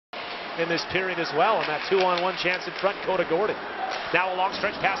in this period as well, and that 2-on-1 chance in front go to Gordon. Now a long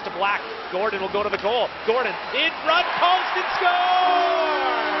stretch pass to Black. Gordon will go to the goal. Gordon in front, post and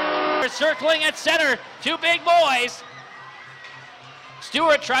score! Circling at center, two big boys.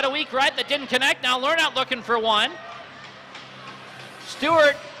 Stewart tried a weak right that didn't connect. Now Lernout looking for one.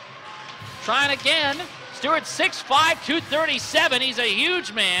 Stewart trying again. Stewart 6'5", 237. He's a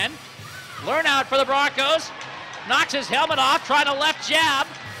huge man. Lernout for the Broncos. Knocks his helmet off, trying a left jab.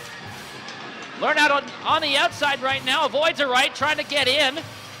 Lernout on the outside right now, avoids a right, trying to get in.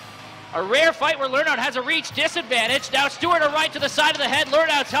 A rare fight where Lernout has a reach disadvantage. Now Stewart a right to the side of the head.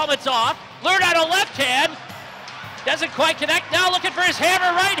 Lernout's helmet's off. Lernout a left hand. Doesn't quite connect. Now looking for his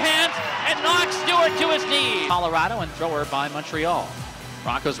hammer right hand and knocks Stewart to his knees. Colorado and thrower by Montreal.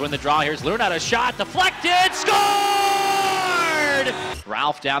 Broncos win the draw. Here's Lernout, a shot deflected, scored!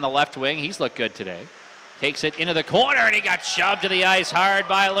 Ralph down the left wing. He's looked good today. Takes it into the corner and he got shoved to the ice hard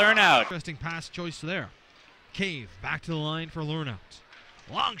by Lernout. Interesting pass choice there. Cave back to the line for Lernout.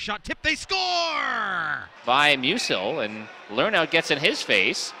 Long shot tip, they score! By Musil, and Lernout gets in his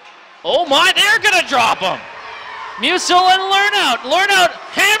face. Oh my, they're gonna drop him! Musil and Lernout. Lernout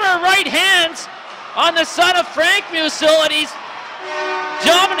hammer right hands on the son of Frank Musil, and he's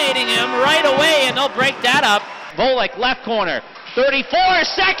dominating him right away, and they'll break that up. Volek left corner. 34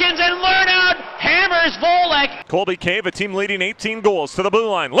 seconds, and Lernout hammers Volek. Colby Cave, a team leading 18 goals to the blue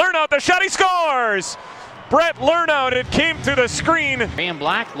line. Lernout, the shot, he scores! Brett Lernout, it came through the screen. Graham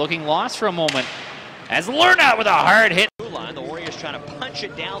Black looking lost for a moment as Lernout with a hard hit. Line, the Warriors trying to punch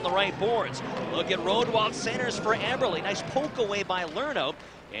it down the right boards. Look at Rodewald centers for Eberle. Nice poke away by Lernout.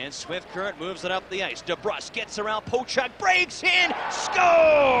 And Swift Current moves it up the ice. DeBrusque gets around Pochuk, breaks in,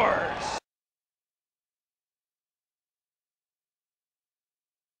 scores!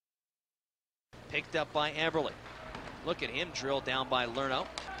 Picked up by Eberle. Look at him drill down by Lernout.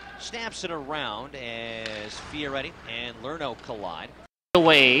 Snaps it around as Fioretti and Lernout collide.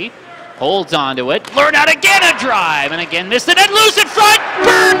 Away, holds onto it. Lernout again a drive, and again missed it, and loose in front.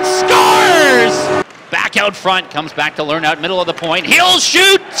 Burns scores! Back out front, comes back to Lernout, middle of the point. He'll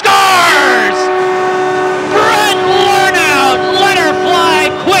shoot, scores! Brett Lernout, let her fly,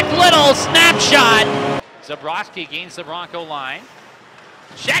 quick little snapshot. Zabrowski gains the Bronco line.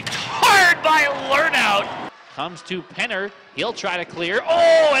 Checked hard by Lernout. Comes to Penner, he'll try to clear.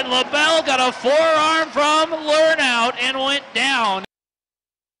 Oh, and LaBelle got a forearm from Lernout and went down.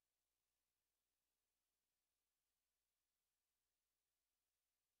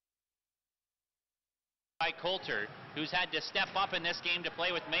 By Coulter, who's had to step up in this game to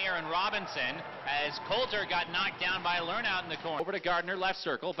play with Mayer and Robinson, as Coulter got knocked down by Lernout in the corner. Over to Gardner, left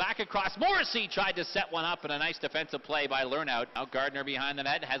circle, back across. Morrissey tried to set one up, and a nice defensive play by Lernout. Now Gardner behind the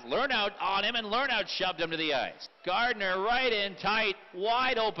net, has Lernout on him, and Lernout shoved him to the ice. Gardner right in tight,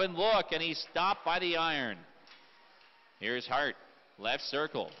 wide open look, and he's stopped by the iron. Here's Hart, left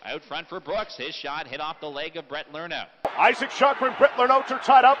circle, out front for Brooks. His shot hit off the leg of Brett Lernout. Isaac Shocker and Brett Lernout are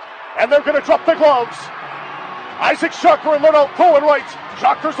tied up, and they're going to drop the gloves. Isaac Shocker and Lernout going right.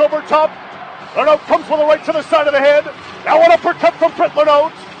 Shocker's over top. Lernout comes with a right to the side of the head. Now an uppercut from Brett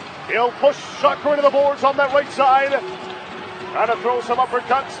Lernout. He'll push Shocker into the boards on that right side. Trying to throw some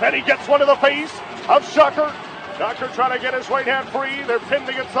uppercuts, and he gets one to the face of Shocker. Shocker trying to get his right hand free. They're pinned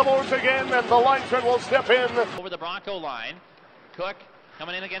against the boards again, and the linesman will step in. Over the Bronco line. Cook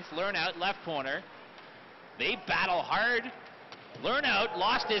coming in against Lernout, left corner. They battle hard. Lernout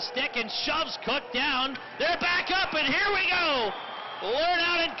lost his stick and shoves Cook down. They're back up, and here we go.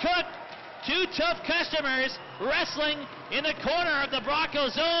 Lernout and Cook, two tough customers, wrestling in the corner of the Bronco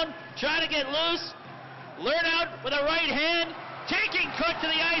zone, trying to get loose. Lernout with a right hand, taking Cook to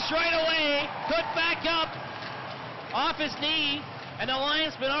the ice right away. Cook back up, off his knee, and the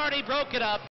linesman already broke it up.